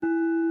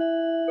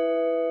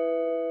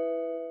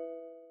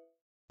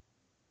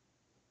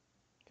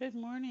Good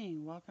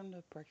morning. Welcome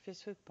to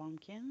Breakfast with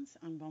Bumpkins.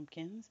 I'm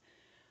Bumpkins.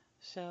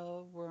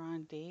 So we're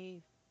on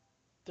day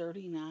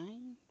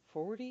 39,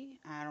 40,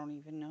 I don't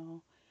even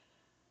know,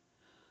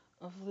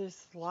 of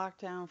this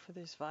lockdown for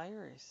this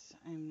virus.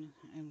 I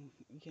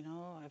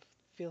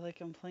feel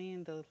like I'm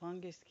playing the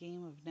longest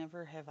game of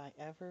never have I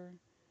ever.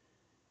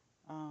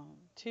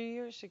 2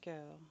 years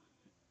ago,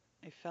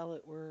 I fell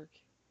at work,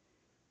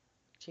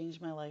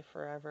 changed my life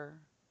forever,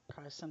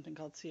 caused something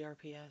called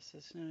CRPS.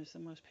 It's known as the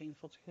most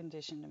painful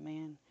condition to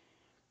man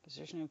because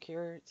there's no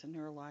cure. It's a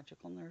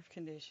neurological nerve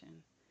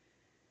condition.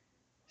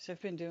 So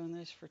I've been doing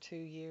this for 2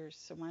 years,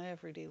 so my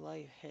everyday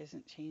life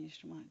hasn't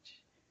changed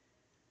much.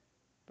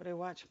 But I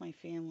watch my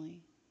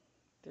family,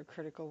 they're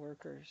critical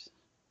workers.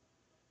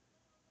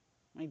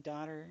 My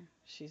daughter,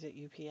 she's at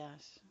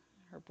UPS.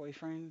 Her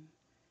boyfriend,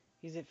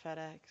 he's at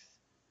FedEx.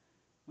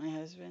 My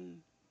husband,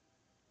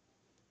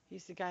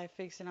 he's the guy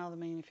fixing all the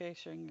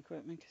manufacturing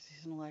equipment because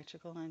he's an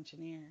electrical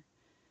engineer.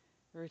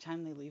 Every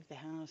time they leave the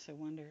house, I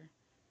wonder,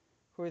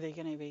 who are they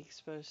going to be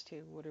exposed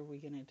to? What are we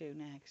going to do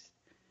next?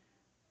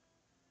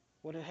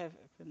 What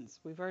happens?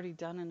 We've already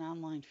done an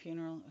online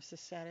funeral. It was the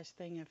saddest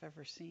thing I've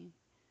ever seen.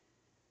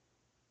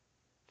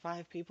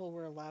 5 people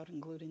were allowed,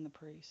 including the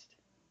priest.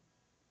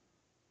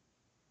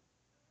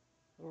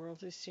 The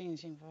world is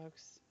changing,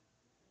 folks.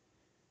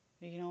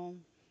 You know,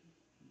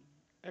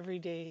 every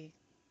day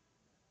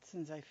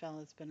since I fell,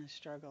 it's been a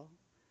struggle.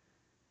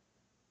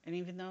 And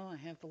even though I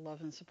have the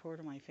love and support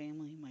of my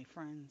family, my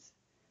friends,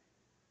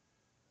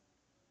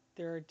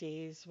 there are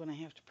days when I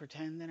have to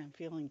pretend that I'm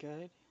feeling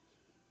good,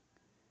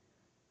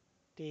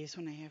 days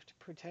when I have to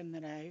pretend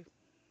that I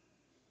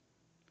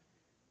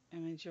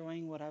am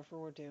enjoying whatever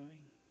we're doing.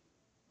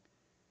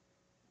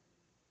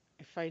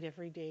 I fight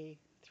every day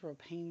through a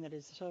pain that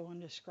is so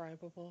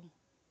indescribable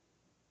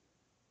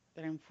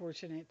that I'm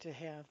fortunate to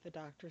have the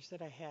doctors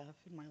that I have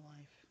in my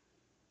life.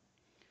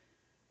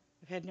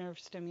 I've had nerve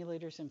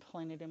stimulators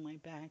implanted in my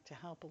back to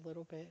help a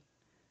little bit.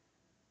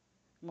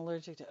 I'm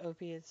allergic to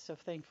opiates, so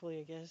thankfully,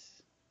 I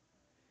guess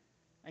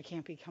I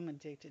can't become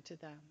addicted to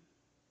them.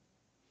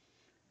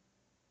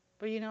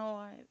 But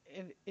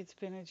it's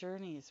been a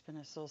journey. It's been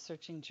a soul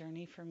searching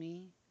journey for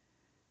me.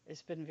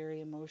 It's been very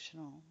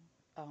emotional.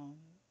 Um,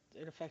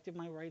 it affected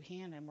my right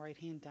hand. I'm right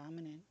hand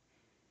dominant.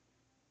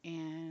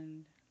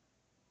 And,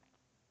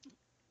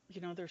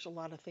 there's a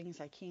lot of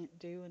things I can't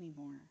do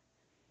anymore.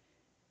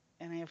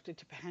 And I have to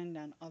depend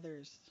on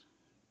others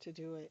to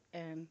do it.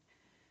 And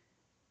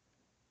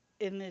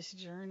in this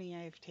journey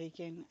I've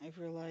taken, I've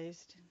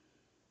realized,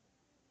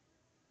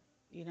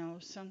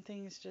 some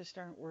things just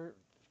aren't worth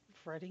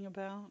fretting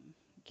about.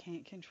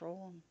 Can't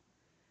control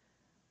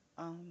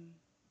them.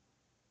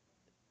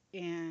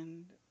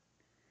 And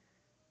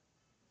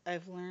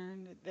I've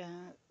learned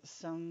that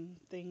some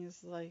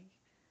things, like,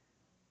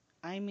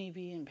 I may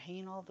be in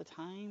pain all the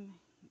time,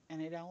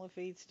 and it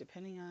elevates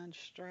depending on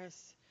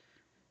stress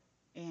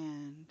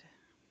and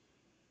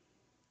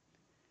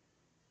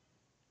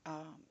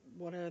um,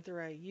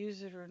 whether I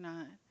use it or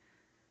not.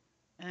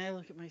 And I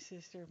look at my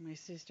sister. My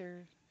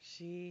sister,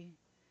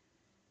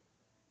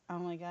 oh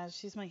my God,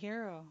 she's my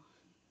hero.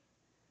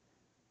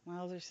 My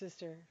older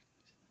sister.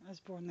 I was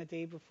born the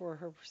day before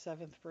her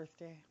 7th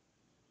birthday.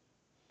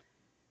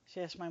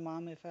 She asked my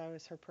mom if I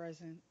was her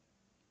present.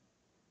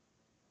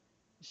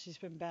 She's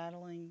been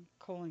battling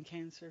colon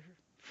cancer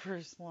for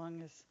as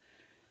long as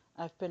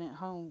I've been at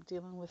home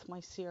dealing with my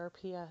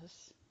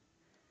CRPS.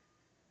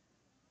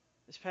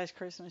 This past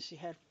Christmas, she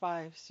had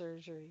 5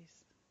 surgeries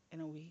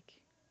in a week.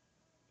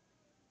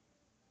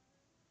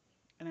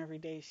 And every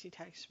day she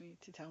texts me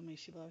to tell me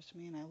she loves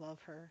me and I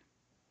love her.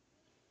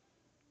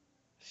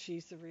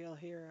 She's the real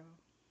hero.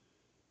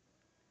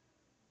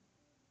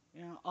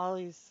 All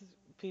these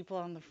people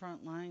on the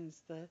front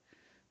lines, the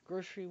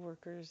grocery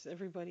workers,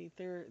 everybody,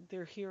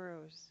 they're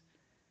heroes.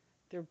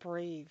 They're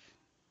brave.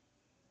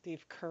 They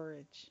have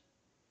courage.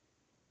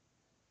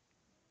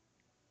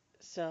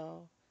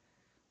 So,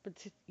 but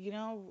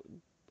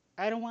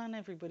I don't want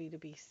everybody to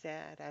be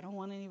sad. I don't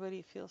want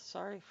anybody to feel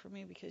sorry for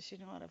me because you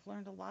know what? I've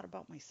learned a lot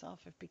about myself.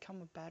 I've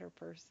become a better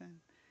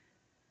person.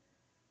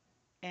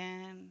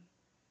 And,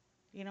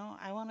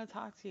 I want to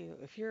talk to you.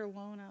 If you're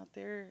alone out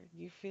there,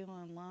 you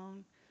feeling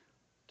alone,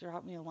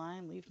 drop me a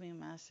line, leave me a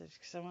message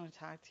because I want to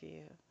talk to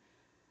you.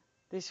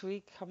 This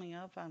week, coming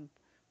up on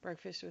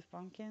Breakfast with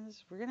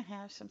Bumpkins, we're going to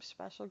have some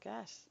special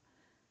guests.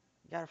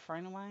 Got a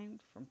friend of mine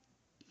from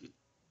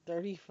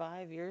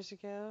 35 years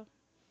ago.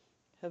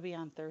 He'll be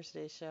on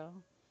Thursday's show.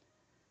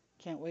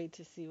 Can't wait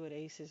to see what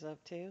Ace is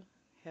up to.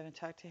 Haven't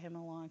talked to him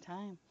in a long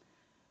time.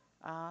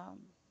 Um,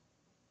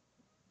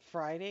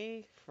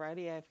 Friday,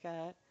 I've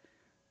got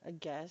a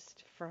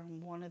guest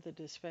from one of the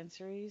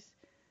dispensaries.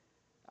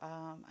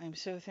 I'm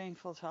so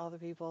thankful to all the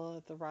people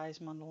at the Rise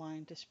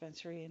Mundelein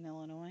dispensary in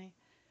Illinois.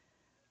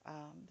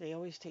 They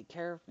always take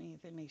care of me.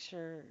 They make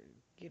sure,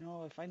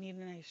 if I need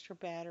an extra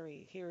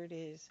battery, here it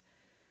is.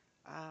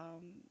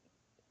 Um,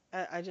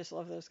 I just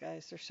love those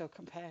guys. They're so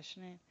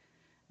compassionate,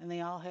 and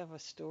they all have a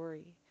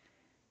story.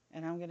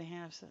 And I'm going to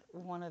have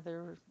one of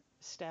their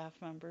staff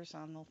members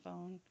on the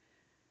phone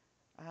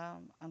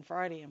on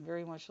Friday. I'm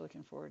very much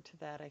looking forward to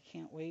that. I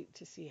can't wait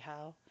to see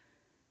how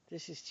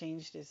this has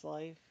changed his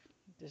life,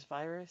 this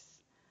virus.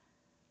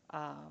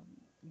 Um,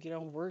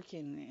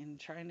 working and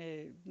trying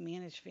to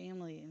manage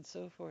family and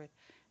so forth.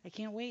 I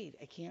can't wait.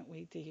 I can't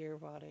wait to hear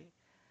about it.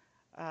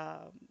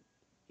 Um,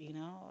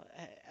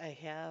 I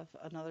have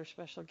another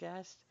special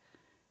guest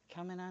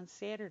coming on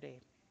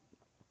Saturday.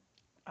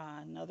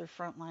 Another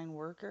frontline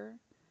worker,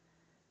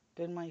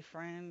 been my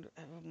friend,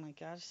 oh my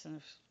gosh,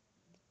 since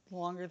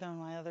longer than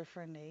my other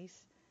friend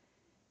Ace,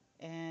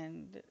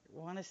 and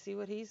want to see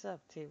what he's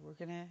up to. We're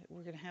gonna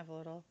have a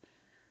little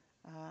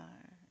uh,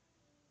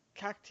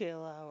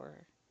 cocktail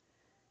hour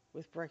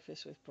with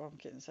breakfast with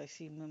pumpkins. I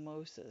see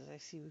mimosas. I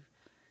see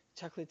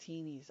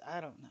chocolatinis.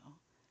 I don't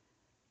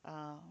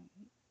know.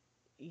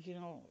 You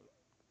know,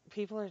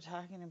 people are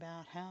talking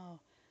about how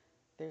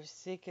they're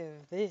sick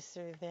of this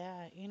or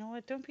that. You know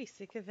what? Don't be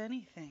sick of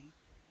anything.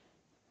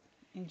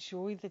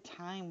 Enjoy the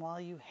time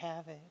while you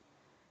have it.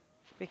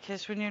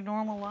 Because when your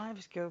normal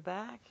lives go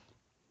back,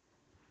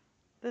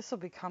 this will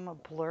become a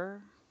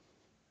blur.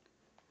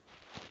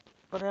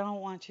 But I don't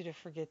want you to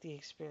forget the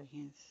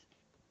experience.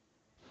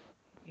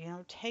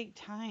 Take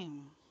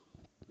time.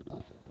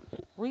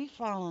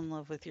 Re-fall in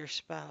love with your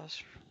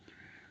spouse.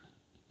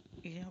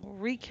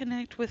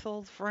 Reconnect with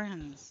old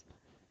friends.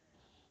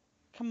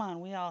 Come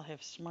on, we all have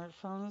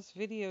smartphones.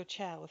 Video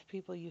chat with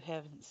people you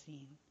haven't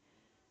seen.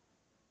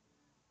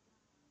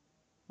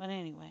 But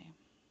anyway,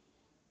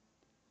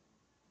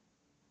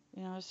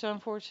 it's so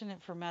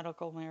unfortunate for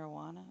medical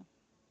marijuana.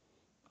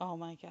 Oh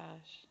my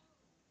gosh.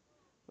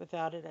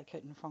 Without it, I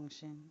couldn't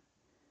function.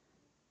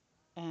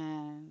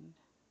 And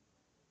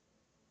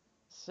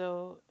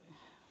so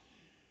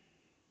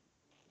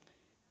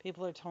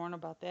people are torn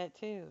about that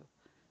too.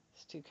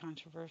 It's too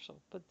controversial.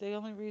 But the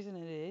only reason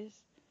it is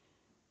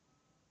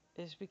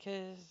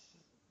because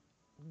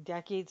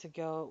decades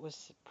ago it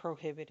was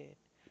prohibited.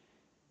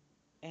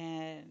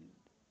 And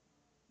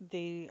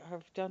they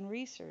have done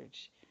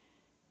research.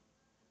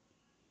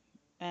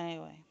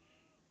 Anyway,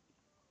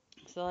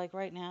 so like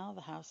right now,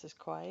 the house is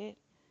quiet.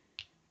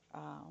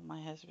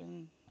 My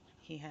husband,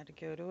 he had to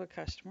go to a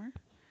customer,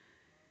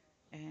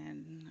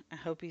 and I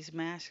hope he's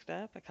masked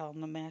up. I call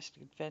him the Masked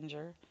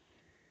Avenger.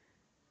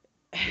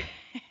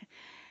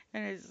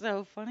 And it's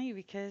so funny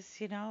because,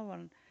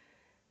 when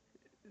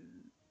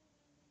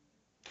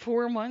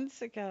 4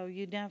 months ago,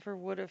 you never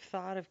would have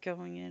thought of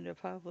going into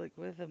public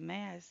with a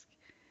mask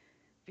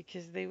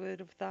because they would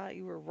have thought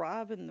you were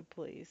robbing the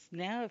place.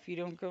 Now, if you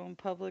don't go in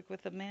public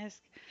with a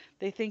mask,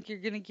 they think you're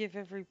going to give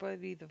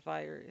everybody the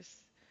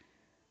virus.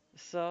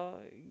 So,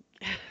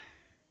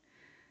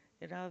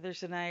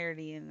 there's an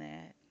irony in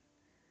that.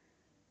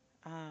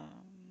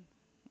 Um,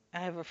 I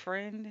have a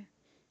friend,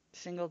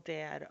 single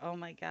dad. Oh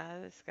my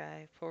God, this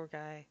guy, poor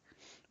guy.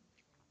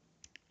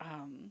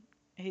 Um,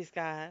 he's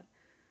got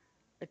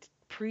a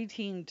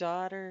preteen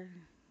daughter,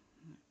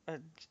 a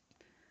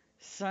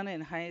son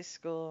in high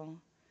school,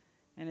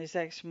 and his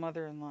ex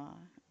mother in law,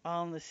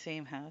 all in the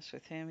same house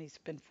with him. He's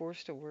been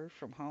forced to work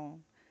from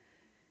home.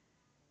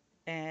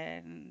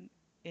 And,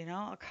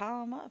 I'll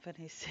call him up and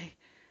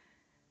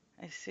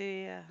I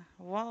say,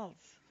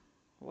 Waltz,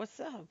 what's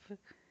up?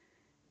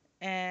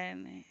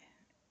 And,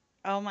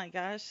 oh my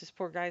gosh, this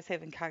poor guy's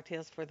having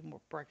cocktails for the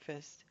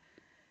breakfast.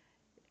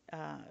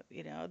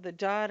 The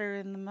daughter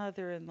and the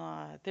mother in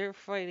law, they're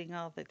fighting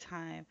all the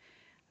time.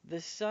 The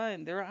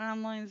son, their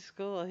online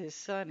school, his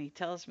son, he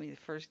tells me the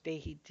first day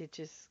he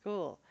ditches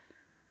school.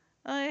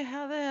 Like,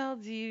 how the hell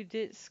do you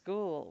ditch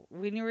school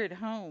when you're at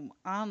home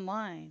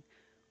online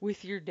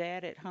with your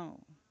dad at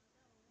home?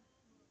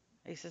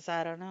 He says,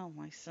 I don't know.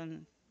 My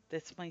son,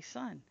 that's my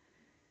son.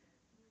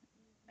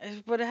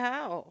 But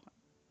how?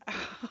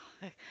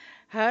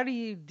 How do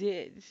you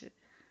ditch?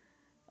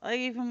 Like,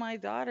 even my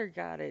daughter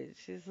got it.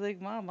 She's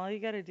like, Mom, all you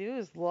gotta do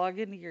is log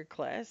into your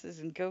classes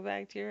and go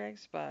back to your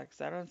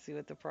Xbox. I don't see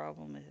what the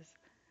problem is.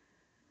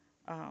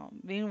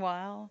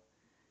 Meanwhile,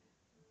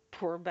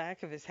 poor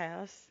back of his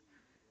house,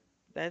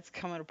 that's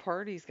coming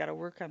apart. He's got to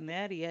work on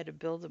that. He had to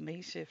build a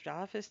makeshift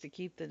office to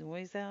keep the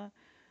noise out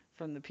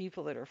from the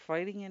people that are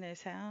fighting in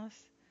his house.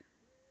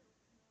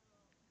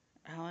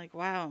 I'm like,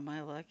 wow, am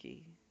I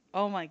lucky?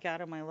 Oh my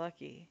God, am I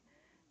lucky?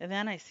 And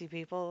then I see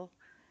people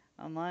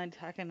online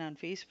talking on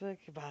Facebook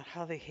about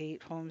how they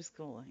hate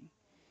homeschooling,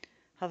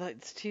 how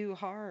it's too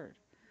hard.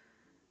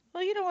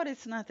 Well, you know what?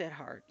 It's not that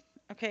hard.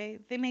 Okay?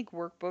 They make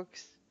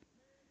workbooks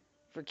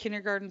for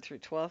kindergarten through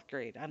 12th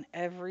grade on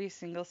every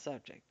single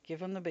subject. Give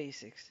them the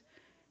basics.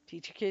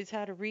 Teach your kids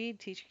how to read,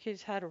 teach your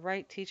kids how to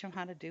write, teach them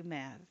how to do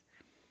math.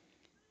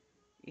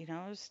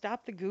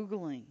 Stop the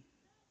Googling.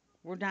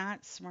 We're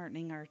not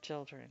smartening our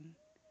children.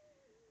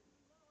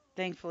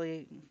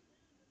 Thankfully,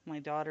 my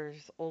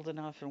daughter's old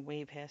enough and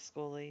way past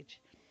school age,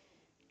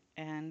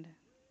 and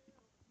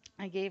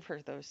I gave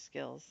her those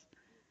skills.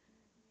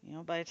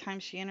 By the time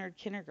she entered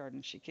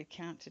kindergarten, she could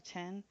count to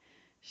 10.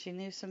 She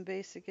knew some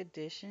basic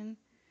addition.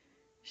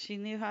 She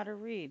knew how to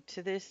read.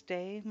 To this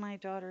day, my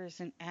daughter is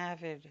an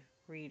avid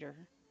reader.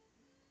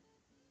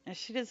 And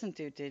she doesn't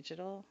do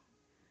digital.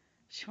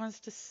 She wants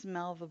to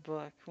smell the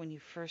book when you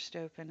first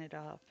open it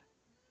up.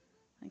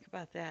 Think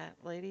about that,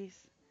 ladies.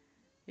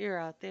 You're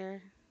out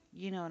there.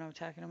 You know what I'm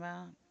talking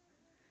about.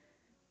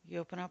 You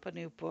open up a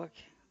new book,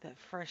 that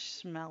fresh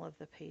smell of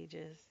the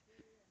pages.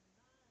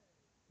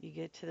 You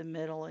get to the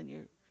middle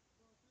and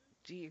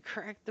do you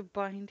crack the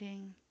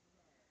binding?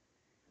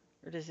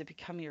 Or does it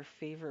become your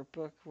favorite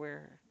book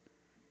where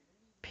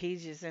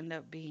pages end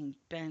up being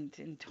bent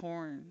and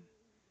torn?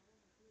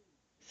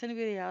 Is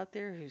anybody out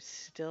there who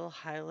still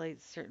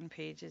highlights certain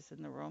pages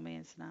in the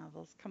romance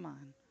novels? Come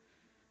on.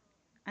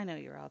 I know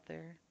you're out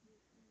there.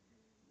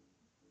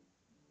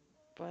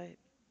 But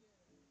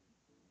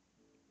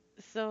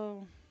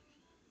so,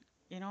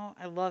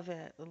 I love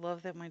it. I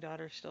love that my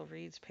daughter still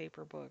reads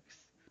paper books.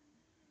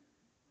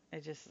 I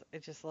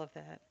just love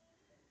that.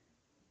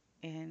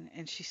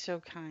 And she's so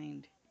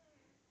kind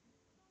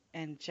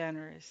and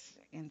generous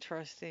and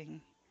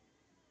trusting.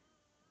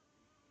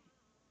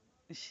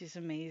 She's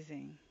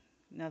amazing.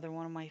 Another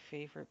one of my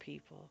favorite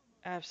people.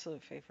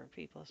 Absolute favorite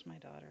people is my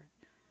daughter.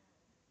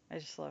 I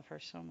just love her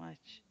so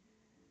much.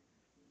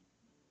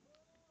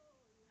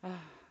 Oh,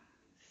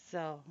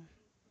 so,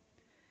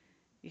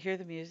 you hear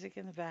the music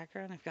in the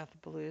background? I've got the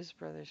Blues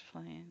Brothers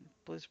playing.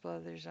 Blues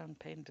Brothers on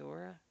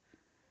Pandora.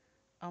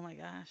 Oh my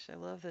gosh, I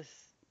love this.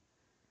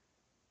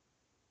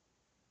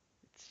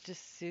 It's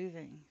just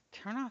soothing.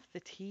 Turn off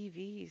the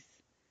TVs.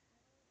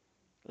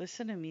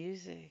 Listen to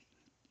music.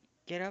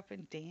 Get up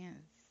and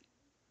dance.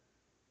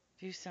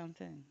 Do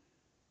something.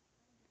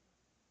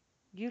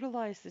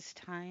 Utilize this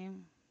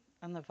time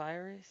on the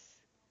virus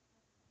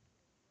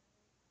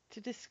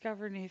to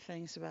discover new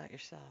things about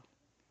yourself.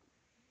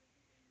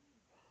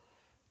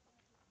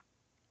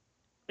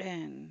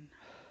 And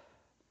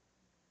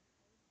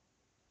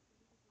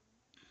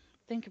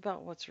think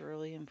about what's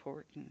really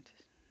important.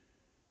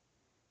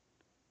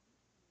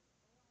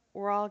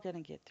 We're all going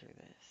to get through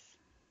this.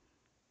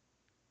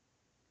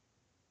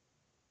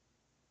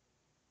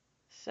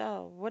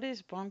 So, what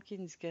is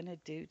Bumpkins going to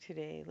do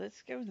today?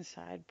 Let's go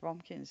inside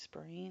Bumpkin's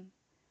brain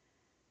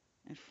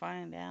and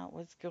find out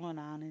what's going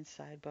on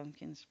inside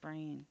Bumpkin's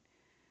brain.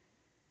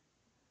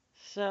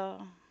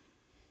 So,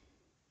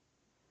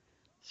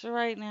 so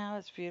right now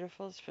it's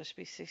beautiful. It's supposed to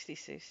be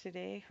 66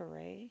 today.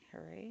 Hooray,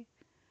 hooray.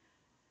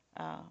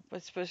 But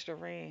it's supposed to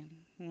rain.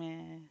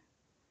 Meh.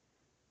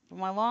 But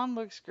my lawn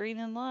looks green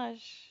and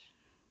lush.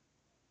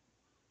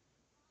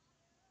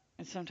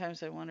 And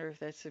sometimes I wonder if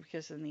that's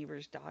because the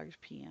neighbor's dogs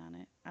pee on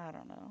it. I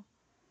don't know.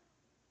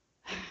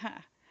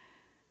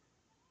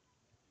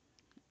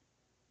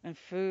 And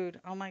food.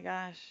 Oh my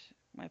gosh.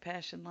 My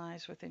passion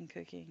lies within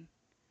cooking.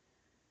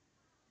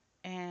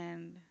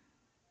 And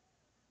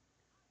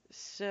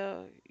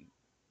so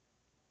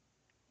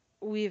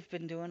we've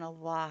been doing a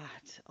lot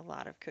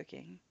of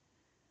cooking.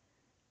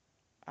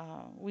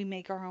 We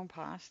make our own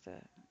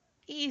pasta.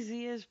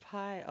 Easy as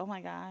pie. Oh my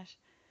gosh.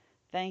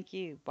 Thank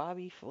you,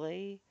 Bobby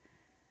Flay,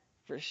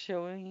 for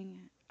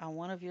showing on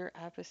one of your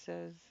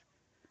episodes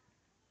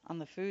on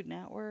the Food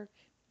Network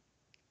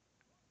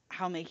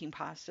how making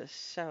pasta is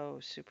so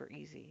super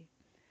easy.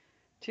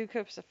 2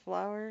 cups of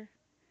flour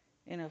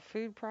in a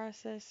food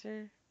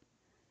processor,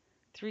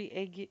 three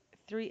egg,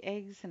 3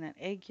 eggs and an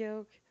egg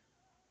yolk,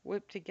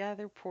 whip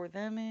together, pour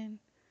them in,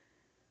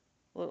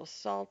 a little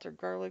salt or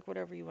garlic,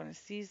 whatever you want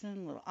to season,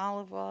 a little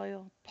olive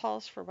oil,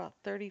 pulse for about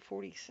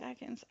 30-40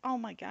 seconds. Oh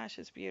my gosh,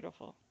 it's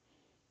beautiful.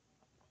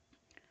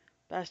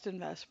 Best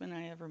investment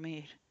I ever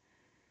made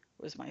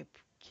was my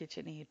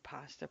KitchenAid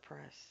pasta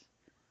press.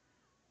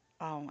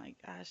 Oh my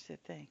gosh, the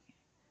thing.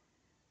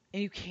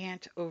 And you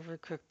can't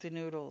overcook the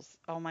noodles.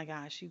 Oh my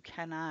gosh, you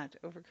cannot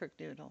overcook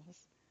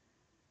noodles.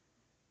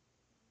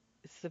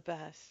 It's the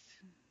best.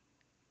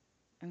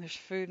 And there's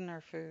food in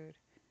our food.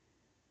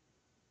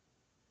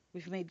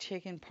 We've made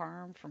chicken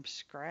parm from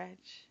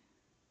scratch.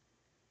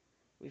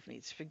 We've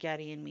made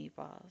spaghetti and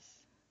meatballs.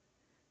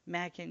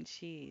 Mac and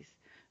cheese.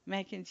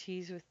 Mac and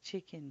cheese with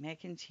chicken.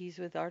 Mac and cheese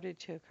with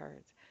artichoke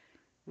hearts.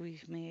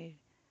 We've made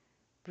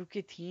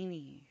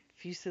bucatini,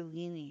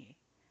 fusilini.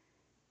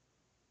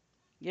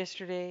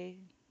 Yesterday,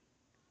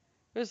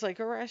 it was like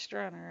a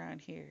restaurant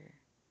around here.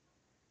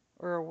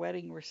 Or a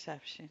wedding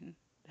reception.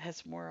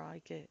 That's more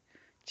like it.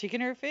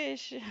 Chicken or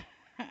fish?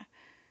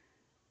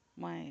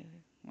 my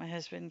my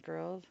husband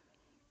grilled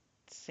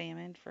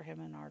salmon for him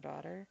and our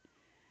daughter.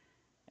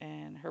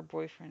 And her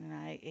boyfriend and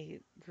I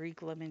ate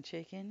Greek lemon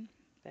chicken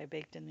that I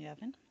baked in the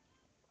oven.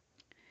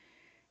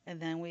 And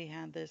then we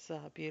had this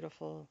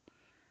beautiful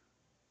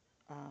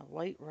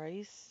white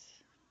rice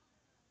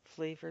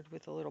flavored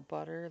with a little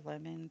butter,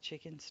 lemon,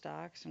 chicken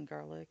stock, some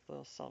garlic, a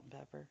little salt and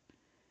pepper.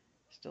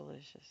 It's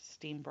delicious.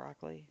 Steamed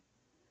broccoli.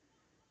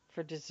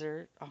 For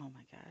dessert, oh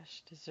my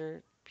gosh,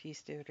 dessert,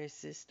 piece de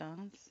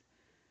resistance.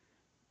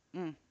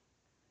 Mm,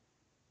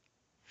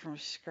 from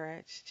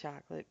scratch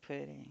chocolate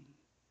pudding.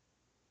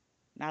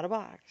 Not a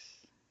box,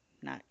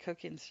 not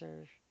cook and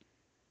serve,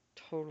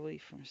 totally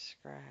from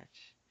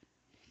scratch.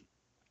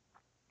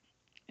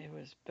 It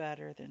was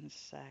better than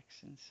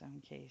sex in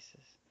some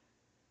cases.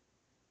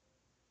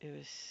 It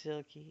was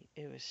silky.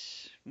 It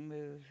was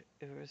smooth.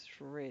 It was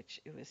rich.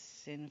 It was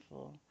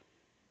sinful.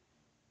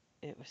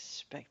 It was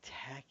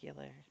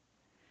spectacular.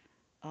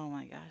 Oh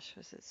my gosh,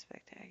 was it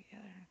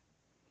spectacular?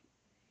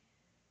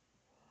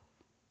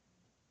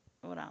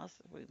 What else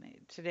have we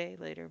made? Today,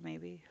 later,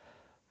 maybe.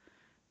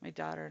 My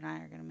daughter and I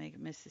are going to make a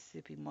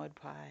Mississippi mud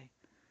pie.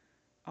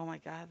 Oh my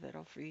God,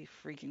 that'll be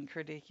freaking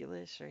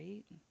ridiculous,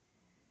 right?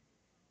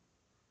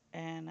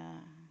 And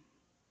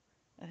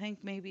I think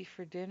maybe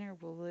for dinner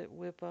we'll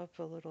whip up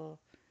a little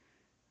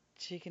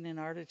chicken and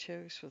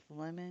artichokes with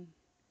lemon,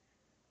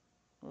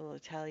 a little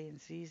Italian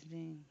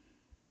seasoning.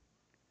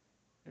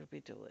 It'll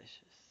be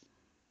delicious.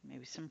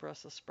 Maybe some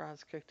Brussels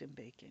sprouts cooked in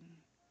bacon.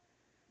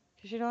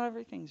 Because you know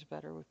everything's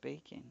better with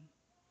bacon.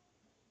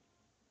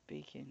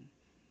 Bacon.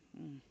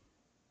 Mm.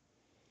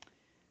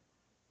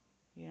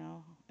 You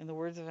know, in the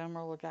words of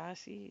Emeril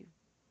Lagasse,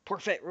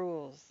 perfect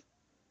rules.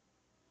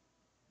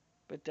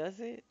 But does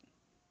it?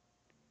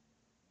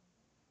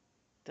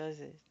 Does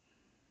it?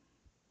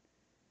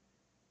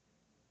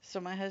 So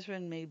my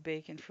husband made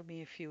bacon for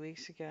me a few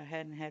weeks ago. I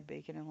hadn't had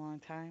bacon in a long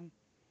time.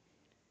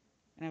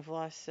 And I've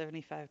lost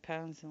 75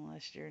 pounds in the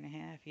last year and a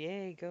half.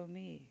 Yay, go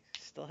me.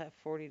 Still have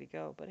 40 to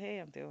go. But hey,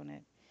 I'm doing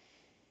it.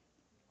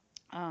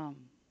 Um,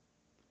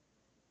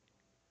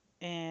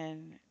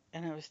 and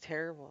it was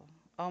terrible.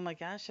 Oh my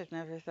gosh, I've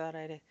never thought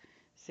I'd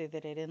say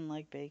that I didn't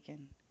like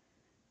bacon.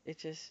 It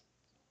just,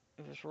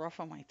 it was rough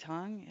on my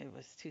tongue. It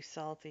was too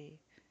salty.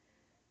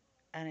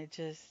 And it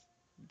just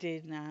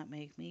did not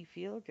make me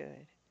feel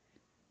good.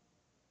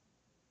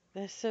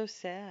 That's so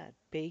sad.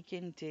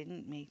 Bacon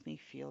didn't make me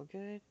feel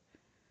good.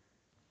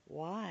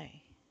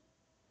 Why?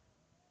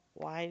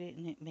 Why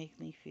didn't it make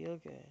me feel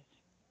good?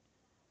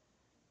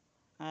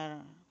 I don't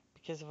know.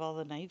 Because of all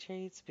the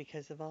nitrates?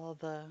 Because of all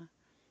the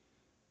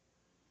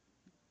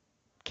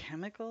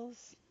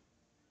chemicals?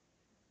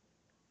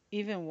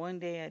 Even one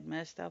day I'd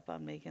messed up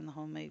on making the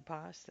homemade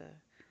pasta.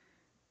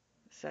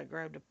 So I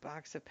grabbed a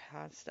box of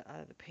pasta out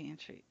of the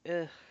pantry.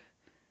 Ugh.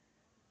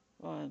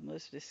 One of the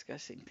most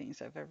disgusting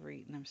things I've ever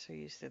eaten. I'm so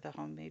used to the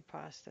homemade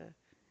pasta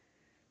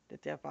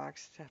that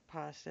box of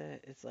pasta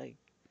is like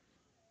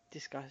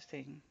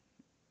disgusting.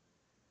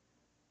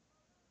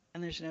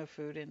 And there's no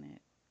food in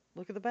it.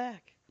 Look at the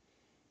back.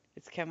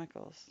 It's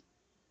chemicals.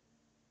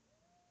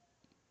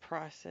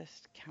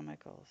 Processed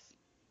chemicals.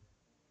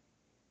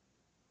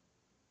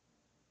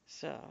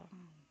 So,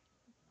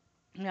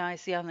 now I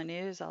see on the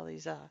news all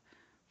these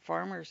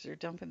farmers are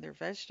dumping their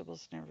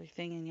vegetables and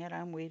everything, and yet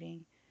I'm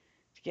waiting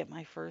to get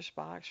my first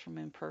box from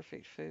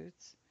Imperfect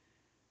Foods.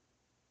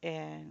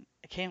 And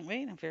I can't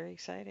wait. I'm very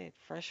excited.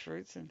 Fresh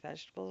fruits and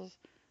vegetables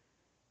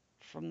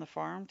from the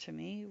farm to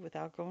me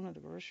without going to the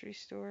grocery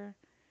store.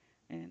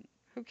 And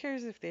who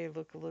cares if they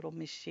look a little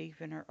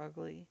misshapen or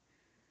ugly?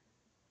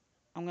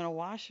 I'm going to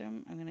wash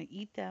them. I'm going to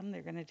eat them.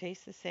 They're going to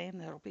taste the same.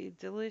 That'll be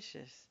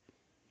delicious.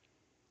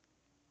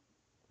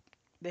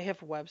 They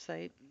have a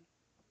website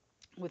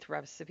with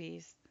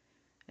recipes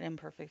at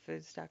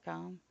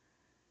imperfectfoods.com.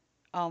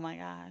 Oh my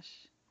gosh.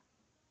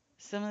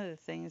 Some of the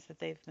things that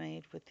they've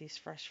made with these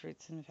fresh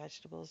fruits and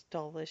vegetables,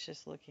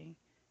 delicious looking.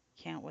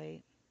 Can't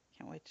wait.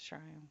 Can't wait to try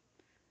them.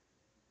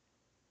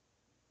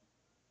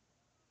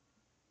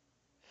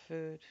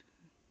 Food.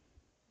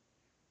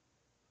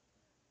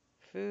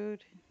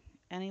 Food.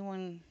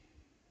 Anyone,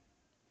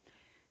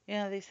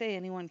 they say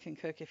anyone can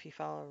cook if you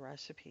follow a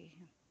recipe.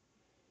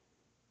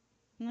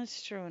 And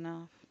that's true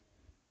enough.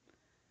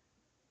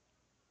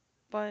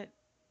 But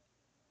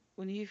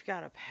when you've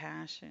got a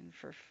passion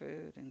for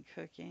food and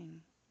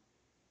cooking,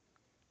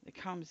 it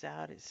comes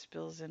out, it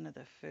spills into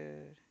the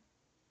food.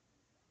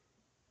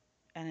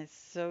 And it's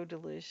so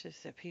delicious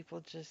that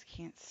people just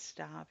can't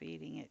stop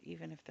eating it,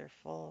 even if they're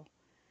full.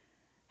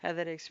 Had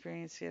that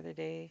experience the other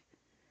day.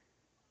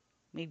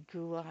 Made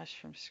goulash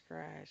from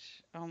scratch.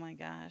 Oh my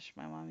gosh,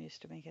 my mom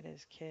used to make it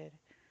as a kid.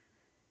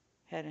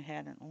 Hadn't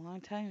had it in a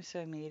long time, so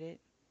I made it.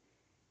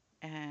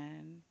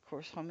 And of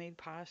course, homemade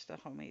pasta,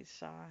 homemade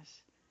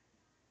sauce.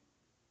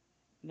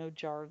 No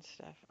jarred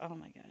stuff. Oh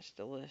my gosh,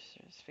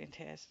 delicious,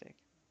 fantastic.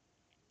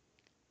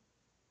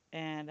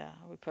 And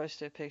we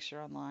posted a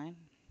picture online.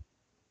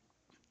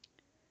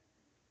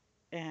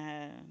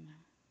 And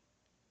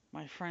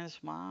my friend's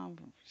mom,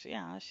 she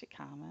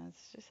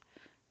comments, just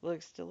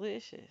looks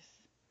delicious.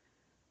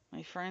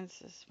 My friend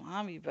says,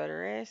 Mom, you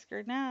better ask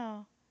her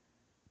now.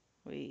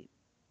 Wait,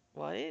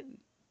 what?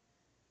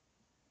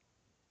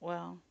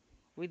 Well,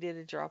 we did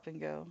a drop and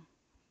go.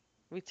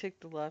 We took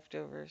the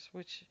leftovers,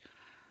 which,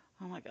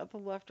 oh my God, the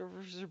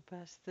leftovers are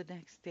best the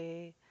next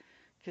day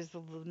because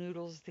the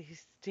noodles, they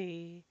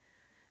stay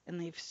and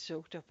they've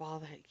soaked up all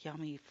that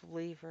yummy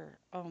flavor.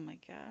 Oh my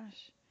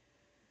gosh.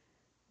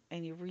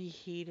 And you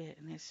reheat it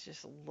and it's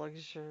just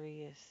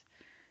luxurious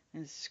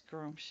and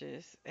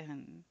scrumptious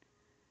and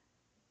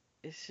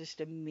it's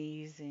just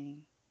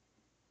amazing.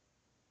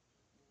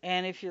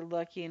 And if you're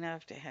lucky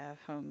enough to have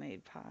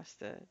homemade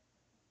pasta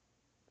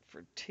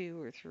for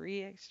 2 or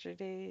 3 extra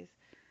days,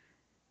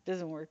 it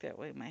doesn't work that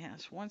way in my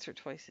house. Once or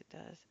twice it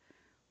does,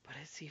 but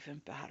it's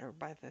even better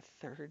by the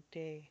third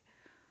day.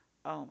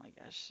 Oh my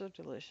gosh, so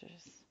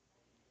delicious.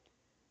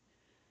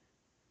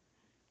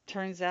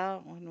 Turns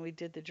out when we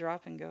did the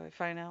drop and go, I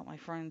find out my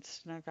friend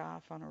snuck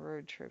off on a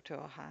road trip to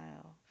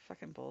Ohio.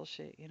 Fucking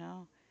bullshit, you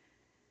know?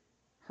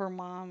 Her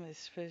mom is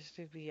supposed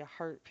to be a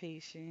heart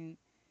patient,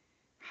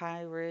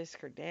 high risk.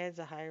 Her dad's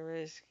a high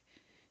risk.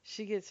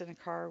 She gets in a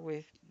car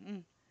with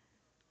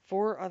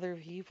four other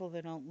people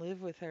that don't live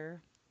with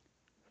her,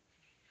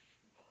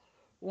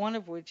 one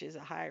of which is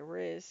a high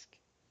risk.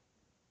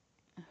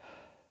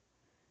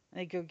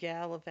 They go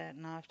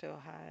gallivanting off to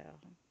Ohio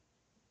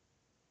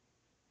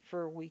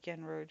for a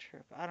weekend road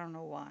trip. I don't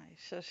know why.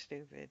 So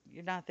stupid.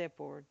 You're not that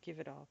bored. Give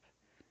it up.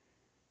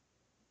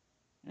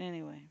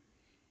 Anyway,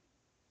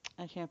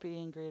 I can't be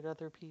angry at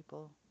other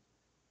people.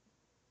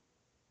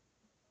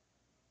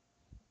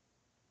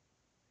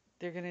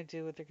 They're going to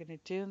do what they're going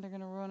to do, and they're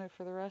going to ruin it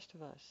for the rest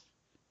of us.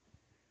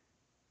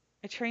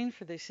 I trained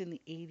for this in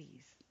the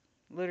 80s.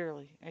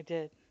 Literally, I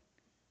did.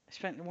 I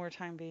spent more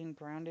time being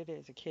grounded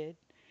as a kid,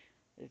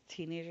 as a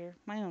teenager.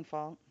 My own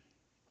fault.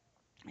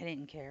 I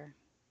didn't care.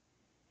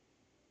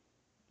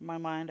 In my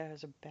mind, I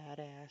was a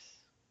badass.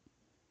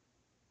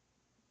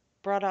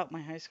 Brought out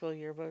my high school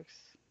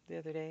yearbooks the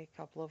other day, a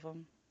couple of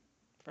them,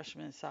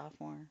 freshman and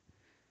sophomore.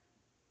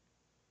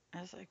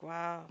 I was like,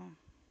 wow,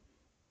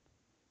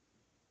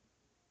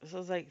 this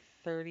was like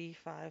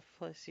 35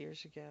 plus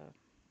years ago.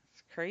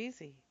 It's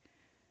crazy.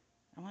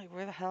 I'm like,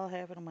 where the hell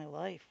happened to my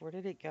life? Where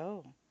did it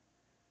go?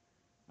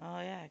 Oh,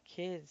 yeah,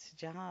 kids,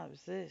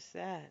 jobs, this,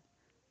 that,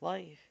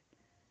 life.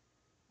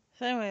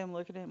 So, anyway, I'm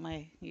looking at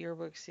my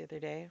yearbooks the other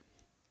day,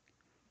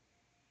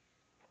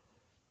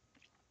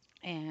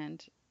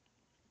 and,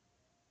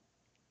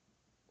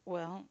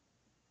 well,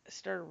 I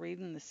started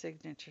reading the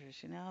signatures,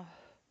 you know?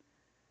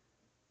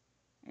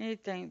 And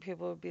you'd think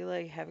people would be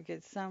like, have a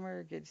good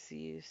summer, good to see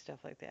you, stuff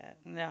like that.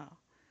 No.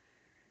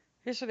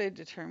 Here's what I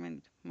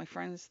determined. My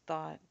friends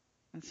thought,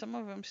 and some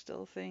of them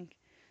still think,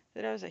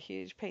 that I was a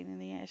huge pain in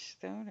the ass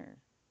stoner.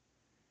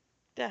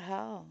 The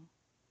hell?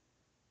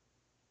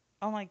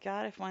 Oh my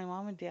god, if my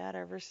mom and dad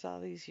ever saw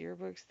these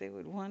yearbooks, they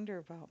would wonder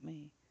about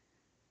me.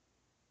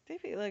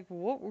 They'd be like,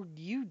 what were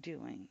you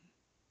doing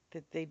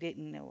that they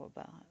didn't know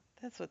about?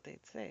 That's what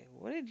they'd say.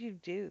 What did you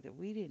do that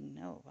we didn't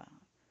know about?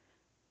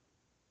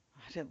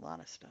 I did a lot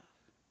of stuff.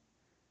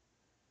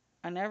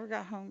 I never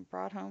got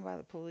brought home by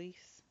the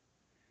police.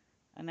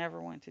 I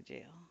never went to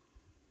jail.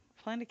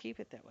 I plan to keep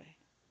it that way.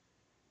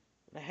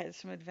 But I had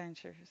some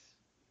adventures.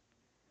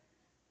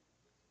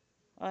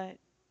 But,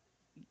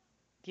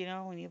 you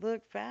know, when you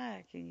look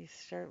back and you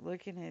start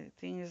looking at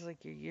things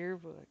like your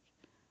yearbook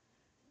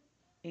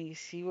and you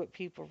see what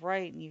people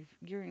write and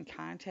you're in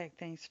contact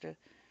thanks to,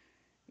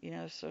 you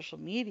know, social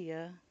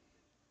media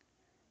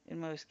in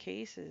most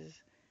cases,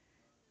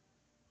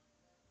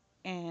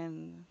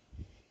 and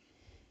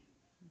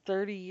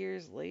 30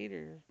 years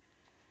later,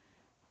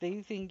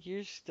 they think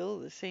you're still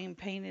the same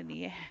pain in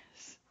the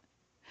ass.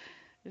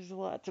 There's a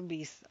lot to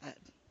be said.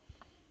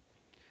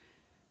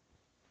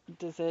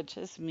 Does that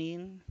just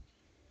mean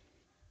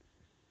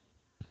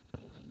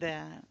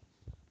that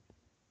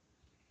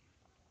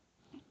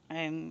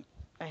I'm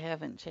I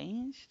haven't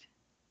changed?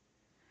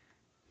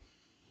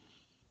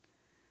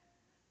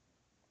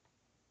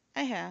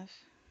 I have.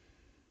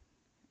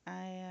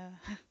 I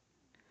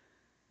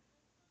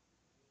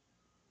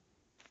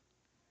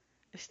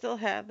still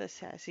have the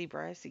sassy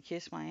brassy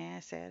kiss my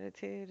ass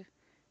attitude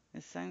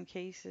in some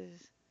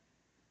cases,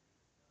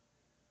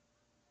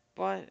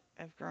 but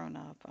I've grown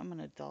up. I'm an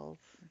adult.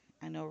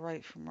 I know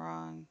right from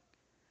wrong.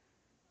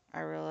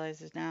 I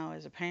realize it now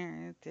as a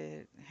parent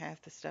that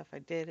half the stuff I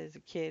did as a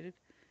kid,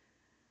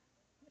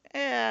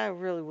 I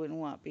really wouldn't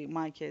want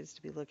my kids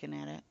to be looking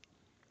at it.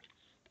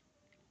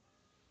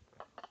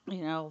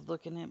 You know,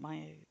 looking at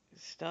my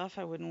stuff.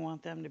 I wouldn't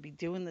want them to be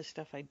doing the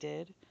stuff I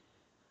did.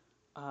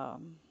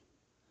 Um,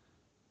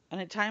 and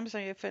at times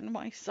I offend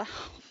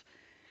myself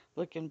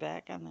looking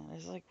back on that. I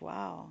was like,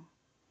 wow,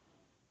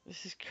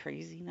 this is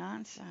crazy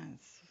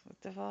nonsense.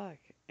 What the fuck?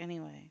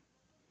 Anyway,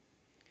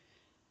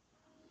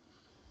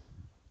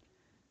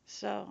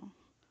 so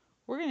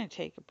we're going to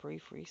take a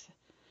brief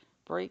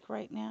break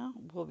right now.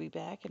 We'll be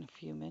back in a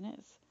few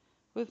minutes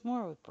with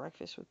more with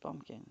Breakfast with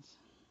Bumpkins.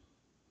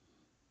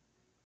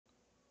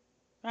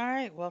 All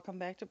right, welcome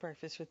back to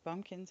Breakfast with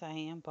Bumpkins. I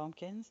am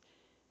Bumpkins,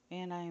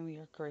 and I am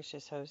your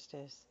gracious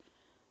hostess.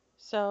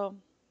 So,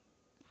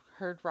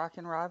 heard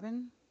Rockin'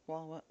 Robin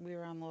while we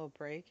were on a little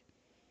break.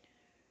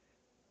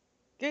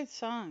 Good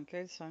song,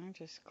 good song.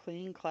 Just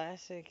clean,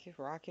 classic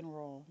rock and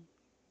roll.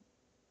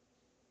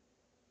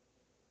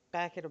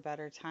 Back at a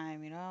better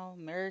time, you know?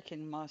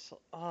 American Muscle.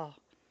 Oh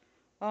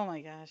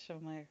my gosh, oh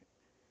my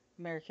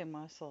American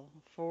Muscle.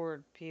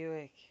 Ford,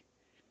 Buick,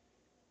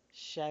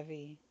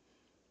 Chevy.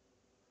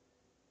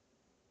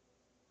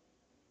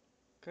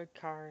 Good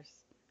cars.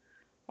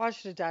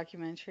 Watched a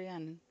documentary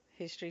on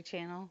History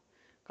Channel.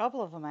 A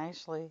couple of them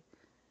actually.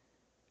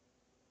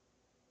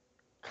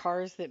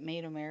 Cars that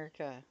made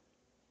America.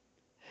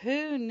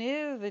 Who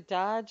knew the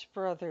Dodge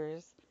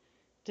brothers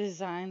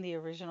designed the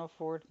original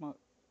Ford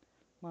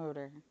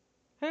motor?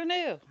 Who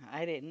knew?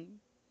 I didn't.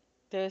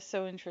 That was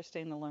so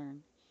interesting to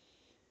learn.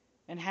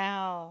 And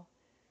how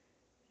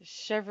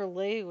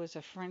Chevrolet was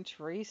a French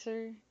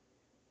racer,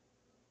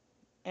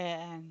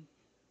 and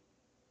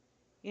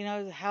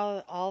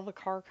how all the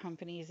car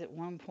companies at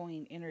one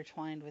point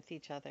intertwined with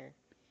each other.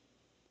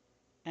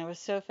 And it was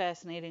so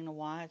fascinating to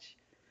watch.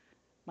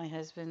 My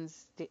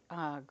husband's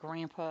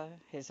grandpa,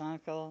 his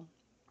uncle,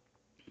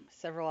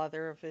 several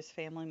other of his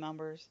family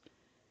members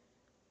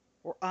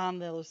were on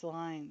those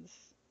lines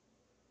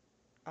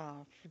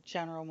for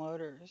General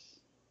Motors.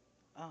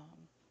 Um,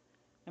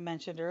 I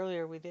mentioned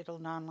earlier we did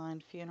an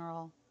online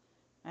funeral.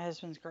 My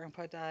husband's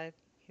grandpa died.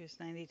 He was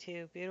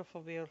 92.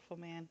 Beautiful, beautiful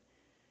man.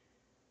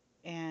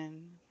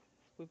 And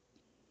we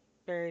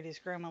buried his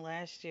grandma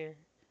last year.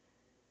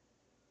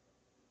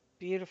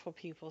 Beautiful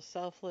people,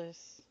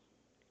 selfless,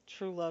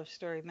 true love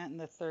story. Met in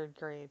the third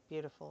grade.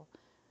 Beautiful.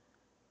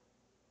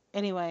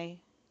 Anyway,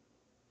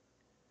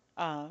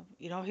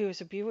 he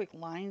was a Buick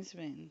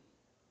linesman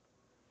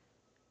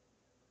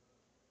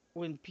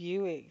when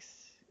Buicks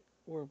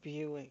were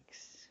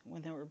Buicks,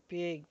 when they were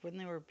big, when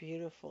they were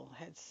beautiful,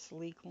 had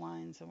sleek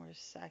lines and were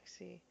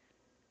sexy,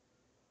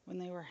 when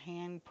they were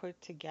hand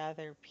put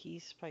together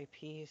piece by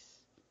piece.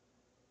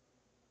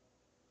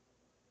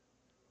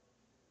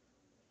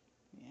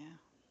 Yeah,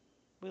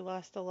 we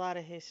lost a lot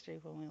of history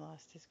when we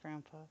lost his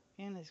grandpa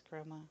and his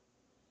grandma.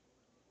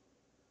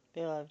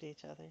 They loved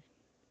each other.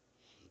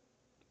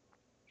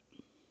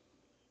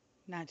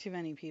 Not too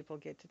many people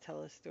get to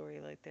tell a story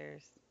like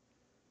theirs.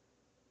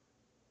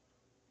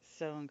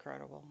 So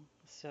incredible,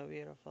 so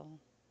beautiful.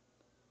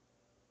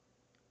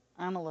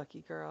 I'm a lucky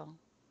girl.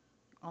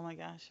 Oh my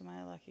gosh, am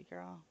I a lucky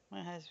girl?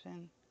 My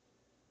husband,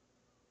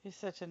 he's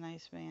such a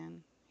nice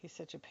man. He's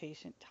such a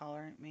patient,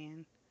 tolerant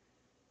man.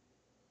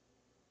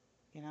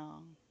 You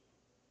know,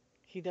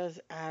 he does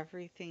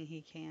everything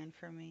he can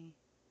for me.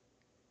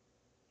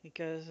 He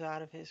goes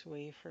out of his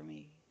way for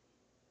me.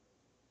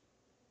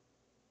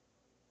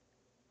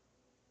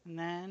 And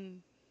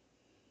then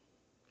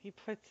he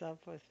puts up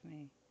with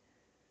me.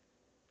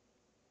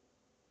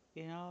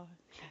 You know,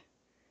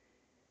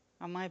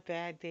 on my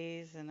bad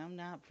days and I'm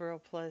not real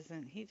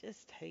pleasant, he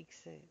just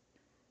takes it.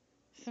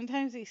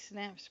 Sometimes he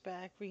snaps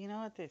back, but you know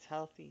what? That's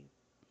healthy.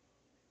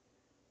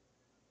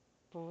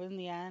 But in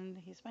the end,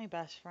 he's my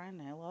best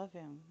friend. I love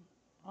him.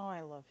 Oh,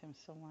 I love him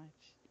so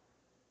much.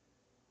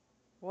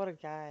 What a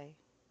guy.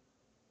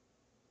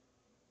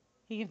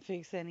 He can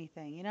fix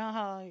anything. You know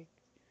how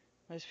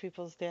most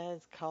people's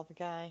dads call the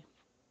guy?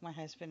 My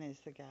husband is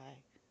the guy.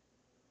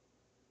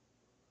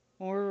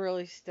 When we're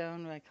really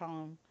stoned, I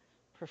call him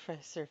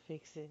Professor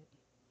Fix It.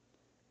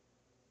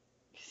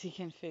 Because he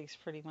can fix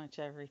pretty much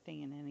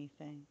everything and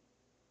anything.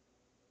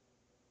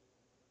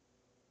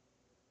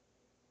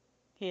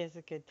 He has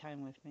a good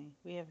time with me.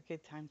 We have a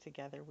good time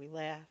together. We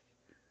laugh.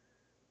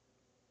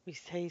 We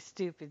say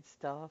stupid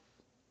stuff.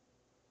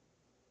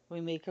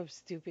 We make up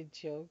stupid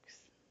jokes.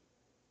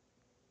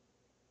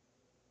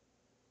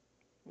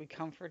 We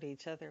comfort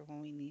each other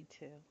when we need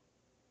to.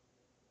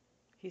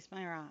 He's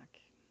my rock.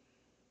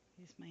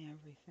 He's my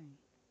everything.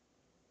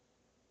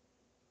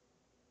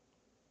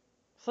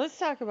 So let's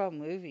talk about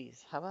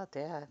movies. How about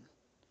that?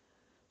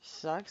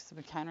 Sucks,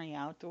 the McHenry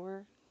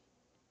Outdoor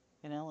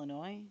in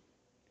Illinois.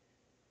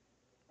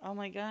 Oh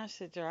my gosh,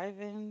 the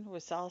drive-in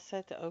was all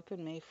set to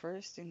open May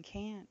 1st and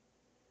can't.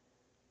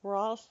 We're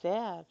all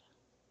sad.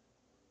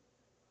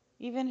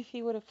 Even if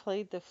he would have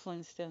played the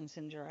Flintstones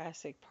in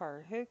Jurassic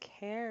Park, who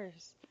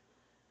cares?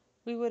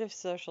 We would have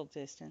social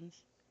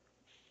distanced.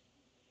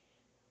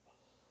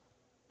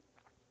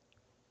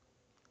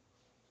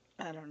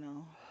 I don't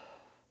know.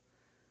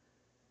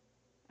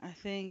 I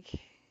think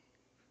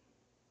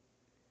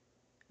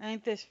I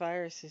think this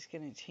virus is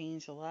going to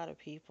change a lot of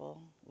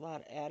people, a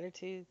lot of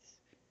attitudes,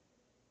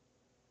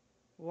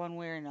 one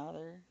way or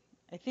another.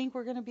 I think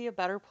we're going to be a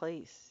better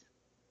place.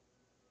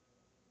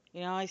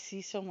 I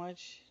see so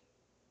much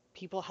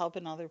people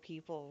helping other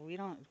people. We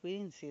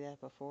didn't see that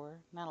before.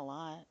 Not a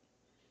lot.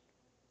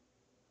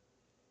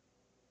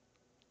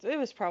 So it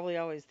was probably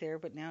always there,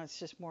 but now it's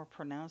just more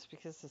pronounced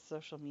because of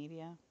social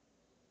media.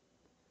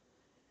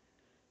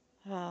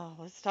 Oh,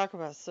 let's talk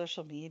about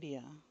social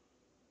media.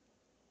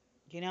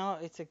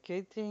 It's a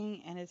good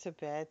thing and it's a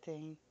bad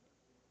thing.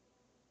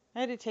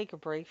 I had to take a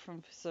break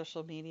from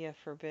social media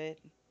for a bit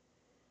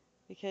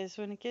because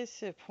when it gets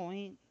to a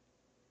point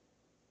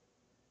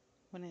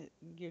when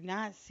you're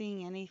not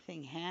seeing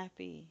anything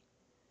happy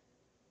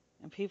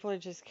and people are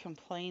just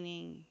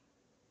complaining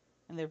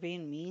and they're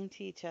being mean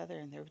to each other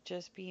and they're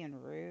just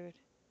being rude,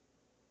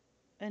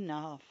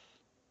 enough.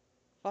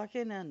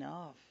 Fucking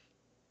enough.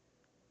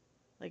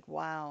 Like,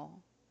 wow.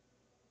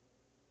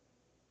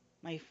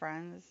 My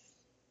friends,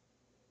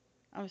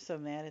 I'm so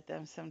mad at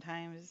them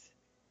sometimes.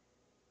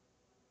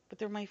 But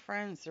they're my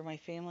friends, they're my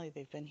family,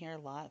 they've been here a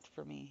lot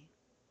for me.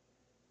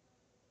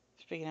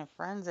 Speaking of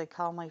friends, I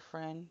call my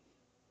friend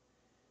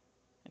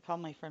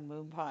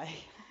Moon Pie.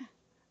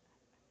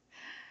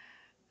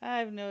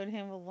 I've known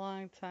him a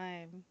long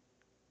time.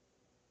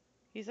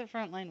 He's a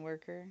frontline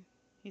worker.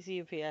 He's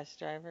a UPS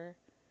driver.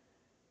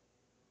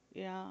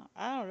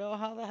 I don't know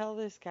how the hell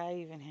this guy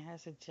even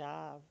has a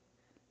job.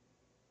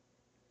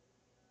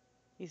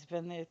 He's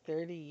been there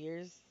 30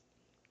 years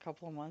a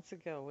couple of months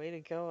ago. Way to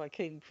go. I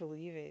couldn't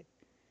believe it.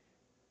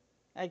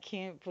 I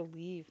can't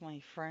believe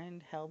my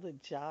friend held a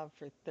job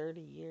for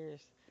 30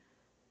 years.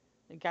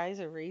 The guy's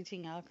a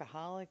raging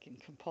alcoholic and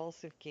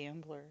compulsive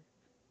gambler.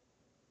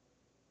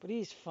 But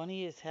he's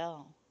funny as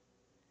hell.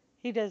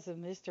 He does a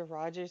Mr.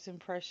 Rogers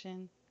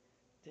impression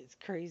that's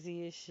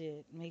crazy as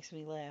shit. Makes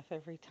me laugh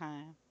every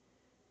time.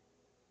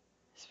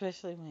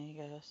 Especially when he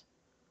goes,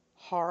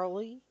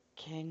 Harley,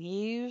 can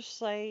you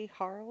say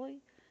Harley?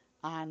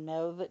 I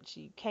know that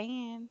you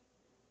can.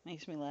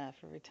 Makes me laugh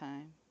every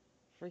time.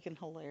 Freaking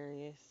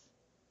hilarious.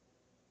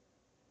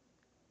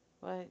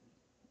 But,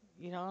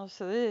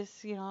 so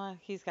this,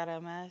 he's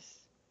got MS,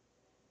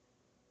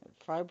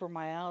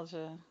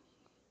 fibromyalgia,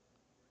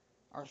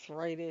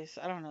 arthritis.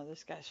 I don't know.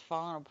 This guy's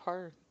falling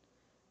apart.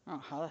 I don't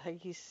know how the heck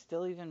he's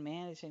still even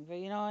managing. But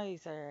you know what?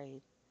 He's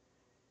alright.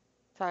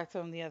 Talked to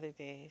him the other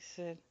day. He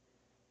said,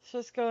 so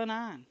what's going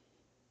on?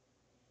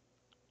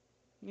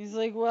 He's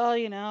like, well,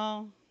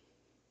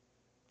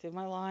 did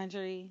my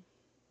laundry,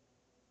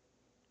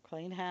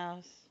 cleaned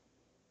house,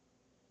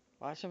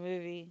 watched a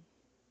movie,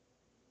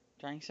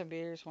 drank some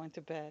beers, went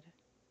to bed.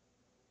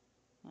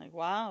 I'm like,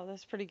 wow,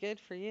 that's pretty good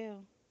for you.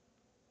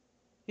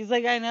 He's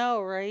like, I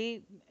know,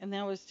 right? And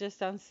that was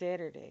just on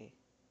Saturday.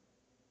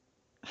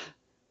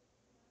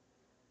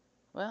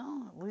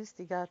 Well, at least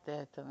he got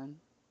that done.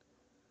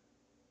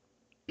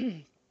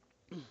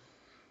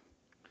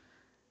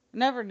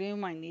 Never knew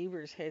my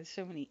neighbors had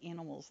so many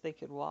animals they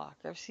could walk.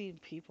 I've seen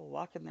people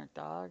walking their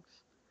dogs.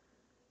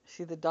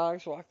 See the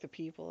dogs walk the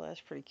people.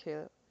 That's pretty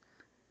cute.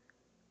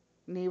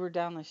 Neighbor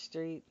down the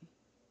street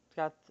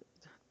got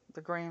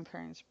the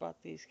grandparents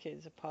bought these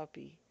kids a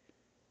puppy.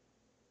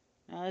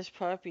 Now this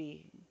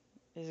puppy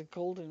is a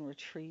golden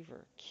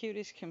retriever, cute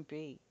as can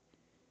be.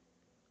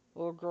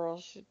 Little girl,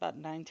 she's about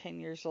 9, 10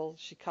 years old.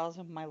 She calls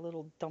him my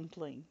little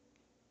dumpling.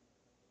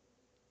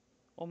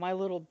 Well, my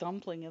little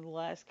dumpling in the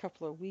last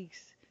couple of weeks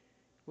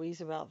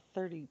weighs about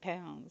 30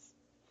 pounds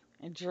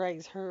and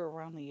drags her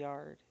around the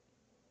yard.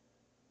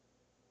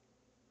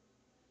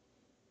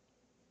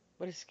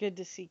 But it's good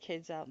to see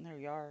kids out in their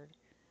yard.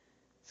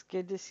 It's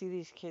good to see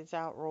these kids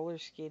out roller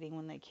skating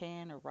when they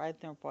can or riding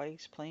their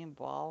bikes, playing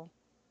ball.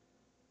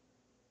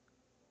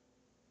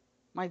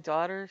 My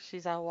daughter,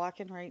 she's out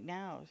walking right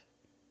now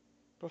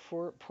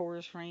before it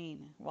pours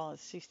rain while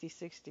it's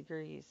 66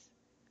 degrees.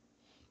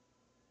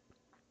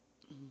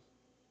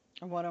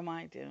 And what am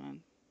I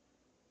doing?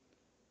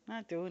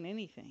 Not doing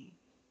anything.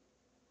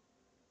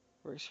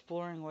 We're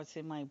exploring what's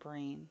in my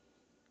brain.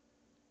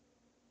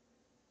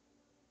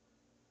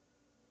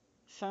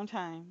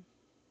 Sometime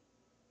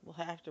we'll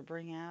have to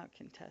bring out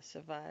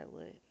Contessa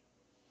Violet.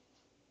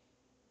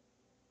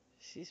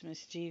 She's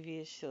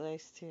mischievous. She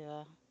likes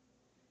to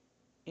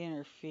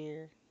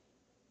interfere.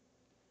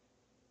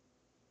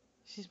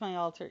 She's my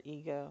alter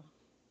ego.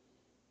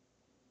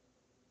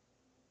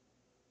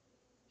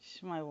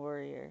 She's my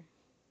warrior.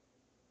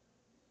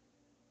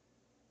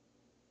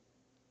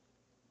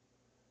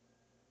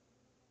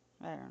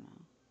 I don't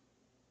know.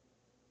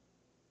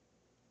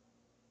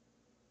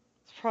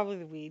 It's probably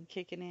the weed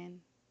kicking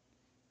in.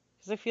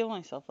 Because I feel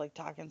myself like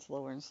talking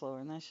slower and slower,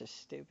 and that's just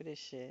stupid as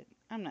shit.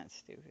 I'm not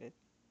stupid.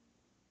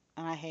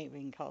 And I hate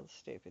being called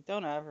stupid.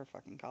 Don't ever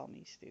fucking call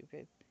me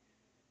stupid.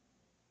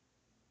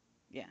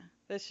 Yeah,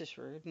 that's just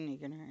rude and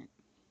ignorant.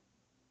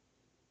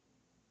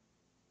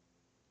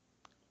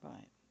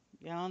 But,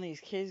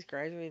 these kids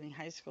graduating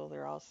high school,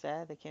 they're all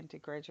sad. They can't do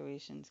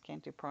graduations,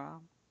 can't do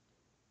prom.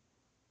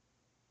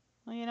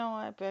 Well, you know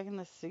what? Back in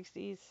the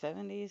 60s,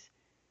 70s,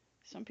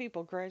 some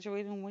people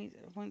graduated and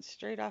went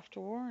straight off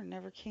to war and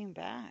never came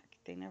back.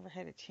 They never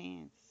had a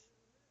chance.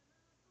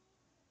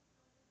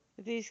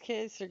 But these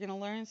kids, they're going to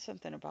learn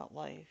something about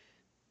life.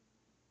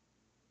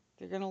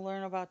 They're going to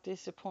learn about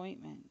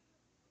disappointment.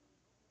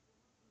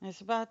 And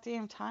it's about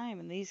damn time.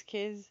 And these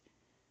kids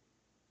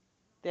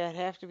that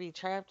have to be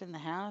trapped in the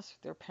house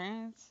with their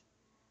parents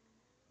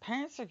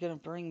are going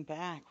to bring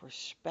back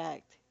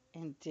respect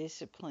and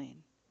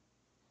discipline.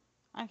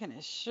 I can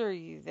assure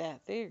you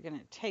that they are going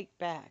to take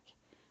back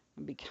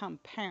and become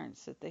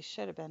parents that they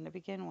should have been to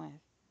begin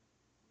with.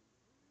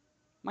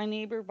 My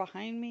neighbor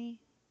behind me,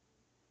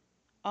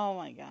 oh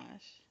my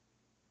gosh.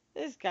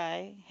 This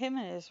guy, him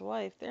and his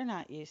wife, they're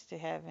not used to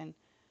having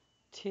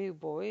two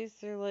boys.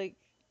 They're like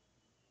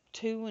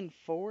 2 and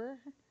 4.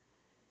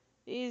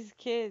 These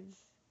kids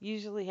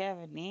usually have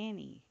a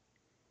nanny.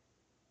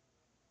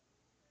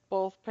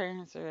 Both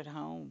parents are at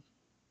home.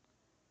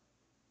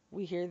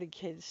 We hear the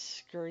kids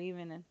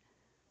screaming and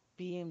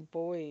being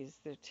boys.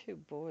 They're 2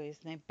 boys,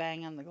 and they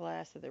bang on the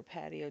glass of their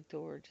patio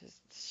door, just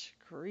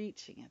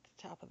screeching at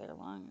the top of their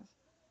lungs.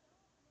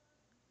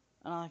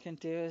 And all I can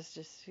do is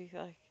just be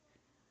like,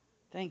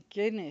 thank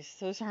goodness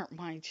those aren't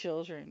my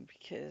children,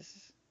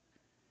 because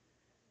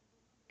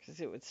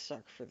it would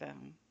suck for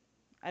them.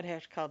 I'd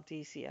have to call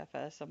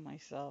DCFS on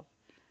myself.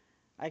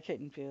 I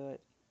couldn't do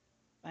it.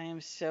 I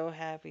am so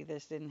happy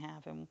this didn't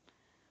happen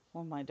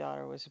when my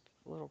daughter was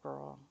a little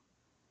girl.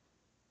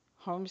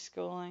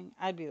 Homeschooling,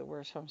 I'd be the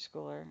worst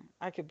homeschooler.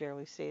 I could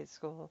barely stay at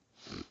school.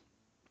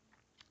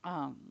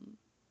 Um,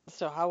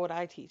 so how would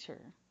I teach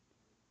her?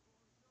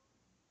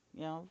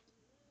 You know,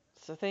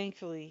 so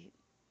thankfully,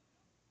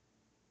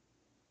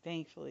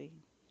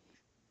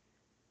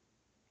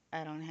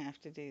 I don't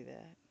have to do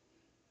that.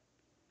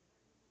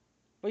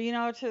 But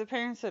to the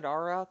parents that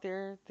are out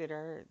there that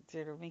are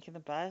making the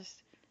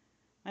best,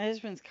 my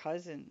husband's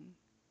cousin.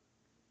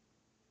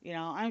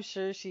 I'm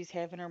sure she's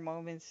having her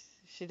moments.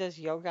 She does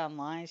yoga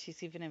online.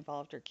 She's even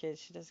involved her kids.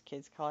 She does a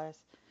kids class,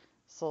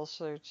 Soul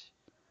Search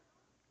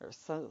or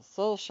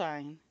Soul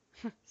Shine,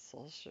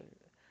 Soul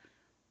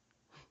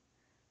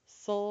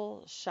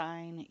Soul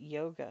Shine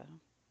Yoga.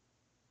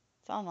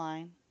 It's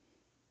online,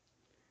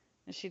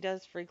 and she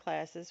does free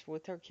classes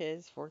with her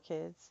kids, for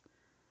kids.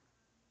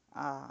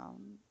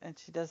 And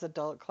she does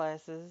adult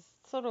classes.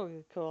 It's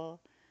totally cool.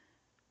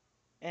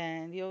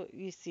 And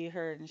you see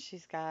her, and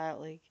she's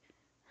got like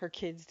her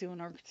kids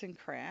doing arts and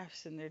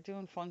crafts, and they're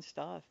doing fun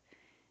stuff.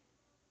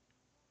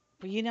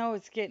 But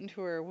it's getting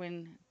to her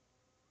when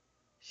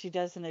she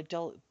does an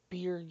adult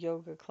beer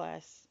yoga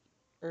class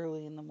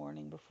early in the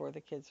morning before the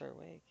kids are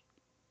awake.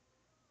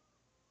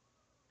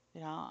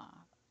 I'm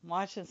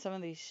watching some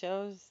of these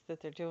shows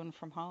that they're doing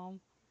from home.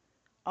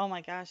 Oh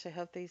my gosh, I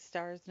hope these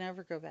stars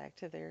never go back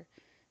to their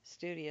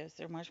studios.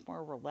 They're much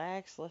more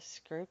relaxed, less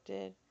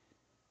scripted.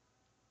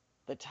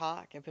 The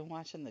Talk, I've been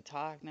watching The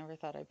Talk. Never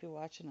thought I'd be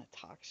watching a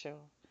talk show.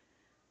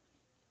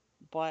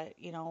 But,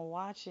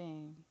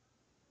 watching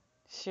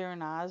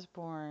Sharon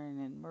Osbourne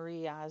and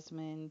Marie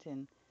Osmond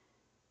and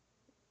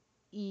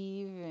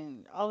Eve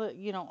and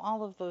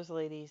all of those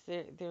ladies,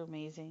 they're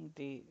amazing.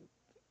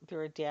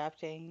 They're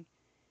adapting,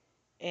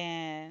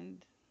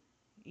 and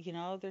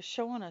they're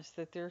showing us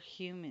that they're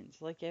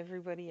humans like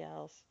everybody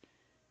else,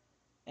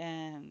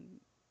 and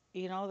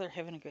they're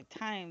having a good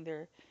time.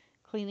 They're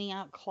cleaning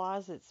out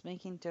closets,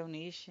 making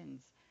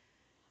donations.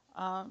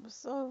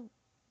 So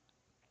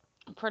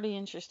pretty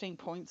interesting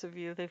points of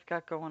view they've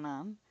got going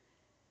on.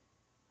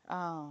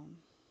 Um,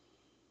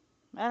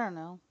 I don't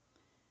know.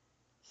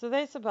 So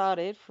that's about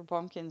it for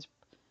Bumpkin's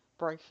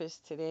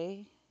breakfast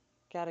today.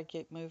 Gotta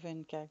get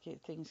moving, gotta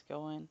get things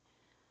going.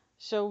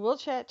 So we'll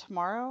chat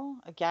tomorrow.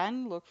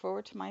 Again, look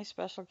forward to my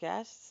special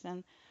guests,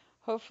 and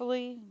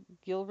hopefully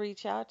you'll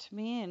reach out to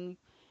me, and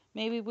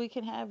maybe we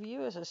can have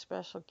you as a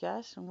special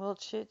guest, and we'll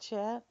chit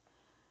chat,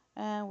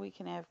 and we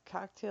can have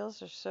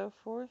cocktails or so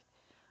forth.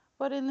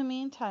 But in the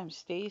meantime,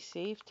 stay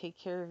safe, take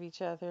care of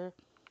each other,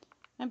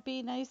 and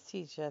be nice to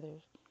each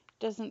other.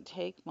 Doesn't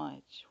take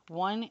much.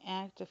 One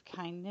act of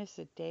kindness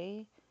a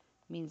day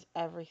means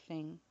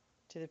everything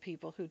to the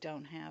people who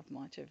don't have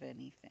much of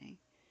anything.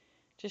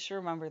 Just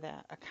remember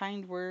that. A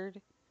kind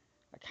word,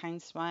 a kind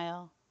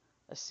smile,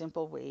 a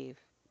simple wave.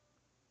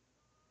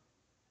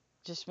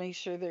 Just make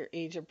sure they're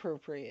age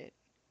appropriate.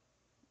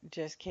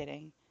 Just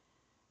kidding.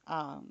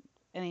 Um,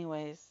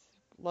 anyways,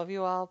 love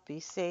you all. Be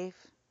safe.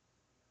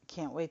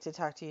 Can't wait to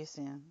talk to you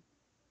soon.